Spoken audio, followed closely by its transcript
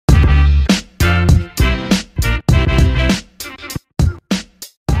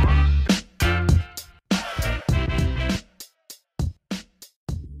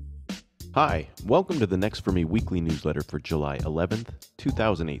Hi, welcome to the Next For Me weekly newsletter for July 11th,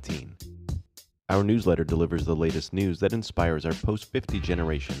 2018. Our newsletter delivers the latest news that inspires our post-50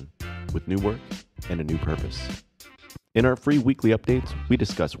 generation with new work and a new purpose. In our free weekly updates, we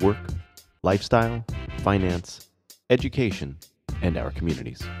discuss work, lifestyle, finance, education, and our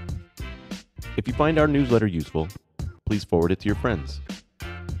communities. If you find our newsletter useful, please forward it to your friends.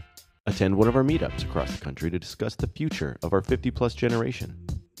 Attend one of our meetups across the country to discuss the future of our 50-plus generation.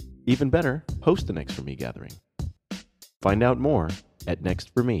 Even better, host the Next For Me gathering. Find out more at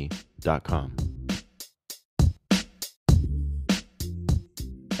nextforme.com.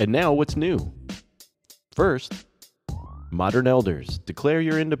 And now, what's new? First, Modern Elders, Declare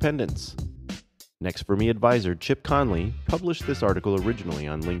Your Independence. Next For Me advisor Chip Conley published this article originally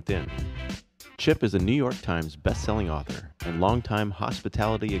on LinkedIn. Chip is a New York Times best-selling author and longtime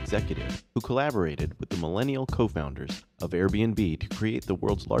hospitality executive who collaborated with the millennial co-founders of Airbnb to create the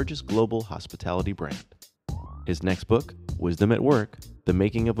world's largest global hospitality brand. His next book, Wisdom at Work, The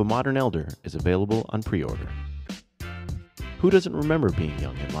Making of a Modern Elder, is available on pre-order. Who doesn't remember being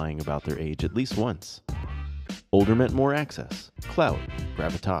young and lying about their age at least once? Older meant more access, clout,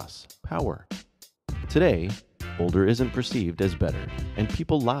 gravitas, power. Today, older isn't perceived as better, and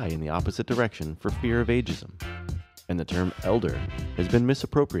people lie in the opposite direction for fear of ageism. And the term elder has been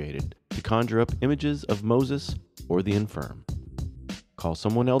misappropriated to conjure up images of Moses or the infirm. Call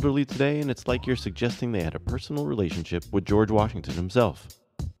someone elderly today and it's like you're suggesting they had a personal relationship with George Washington himself.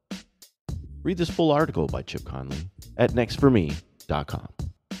 Read this full article by Chip Conley at nextforme.com.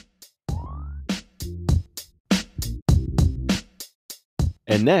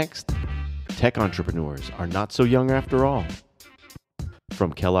 And next, tech entrepreneurs are not so young after all.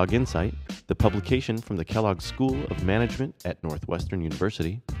 From Kellogg Insight, the publication from the Kellogg School of Management at Northwestern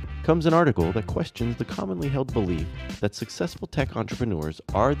University, comes an article that questions the commonly held belief that successful tech entrepreneurs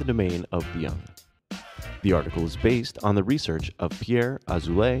are the domain of the young. The article is based on the research of Pierre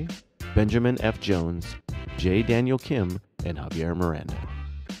Azoulay, Benjamin F. Jones, J. Daniel Kim, and Javier Miranda.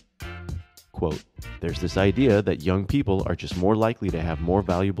 Quote, "There's this idea that young people are just more likely to have more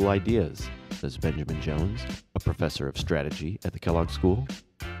valuable ideas," says Benjamin Jones, a professor of strategy at the Kellogg School.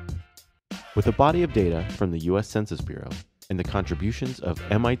 With a body of data from the U.S. Census Bureau and the contributions of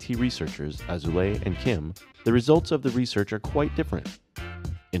MIT researchers Azoulay and Kim, the results of the research are quite different.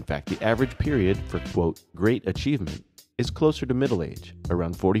 In fact, the average period for, quote, great achievement is closer to middle age,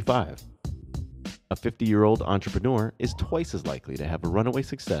 around 45. A 50-year-old entrepreneur is twice as likely to have a runaway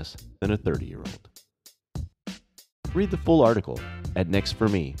success than a 30-year-old. Read the full article at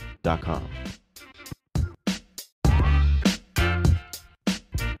nextforme.com.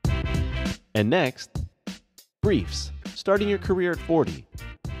 And next, briefs. Starting your career at 40.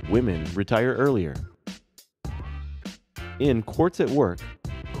 Women retire earlier. In Quartz at Work,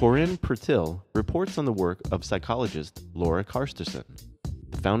 Corinne Pertil reports on the work of psychologist Laura Carstensen,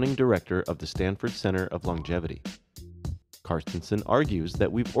 the founding director of the Stanford Center of Longevity. Carstensen argues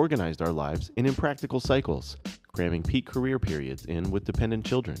that we've organized our lives in impractical cycles. Cramming peak career periods in with dependent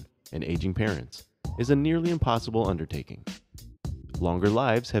children and aging parents is a nearly impossible undertaking. Longer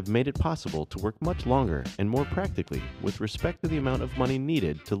lives have made it possible to work much longer and more practically with respect to the amount of money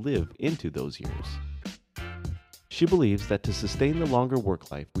needed to live into those years. She believes that to sustain the longer work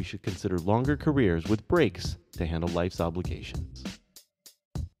life, we should consider longer careers with breaks to handle life's obligations.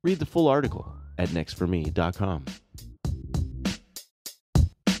 Read the full article at nextforme.com.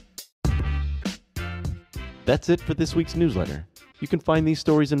 That's it for this week's newsletter. You can find these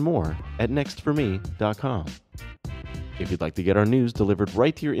stories and more at nextforme.com. If you'd like to get our news delivered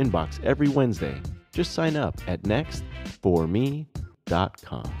right to your inbox every Wednesday, just sign up at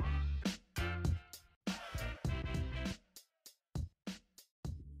nextforme.com.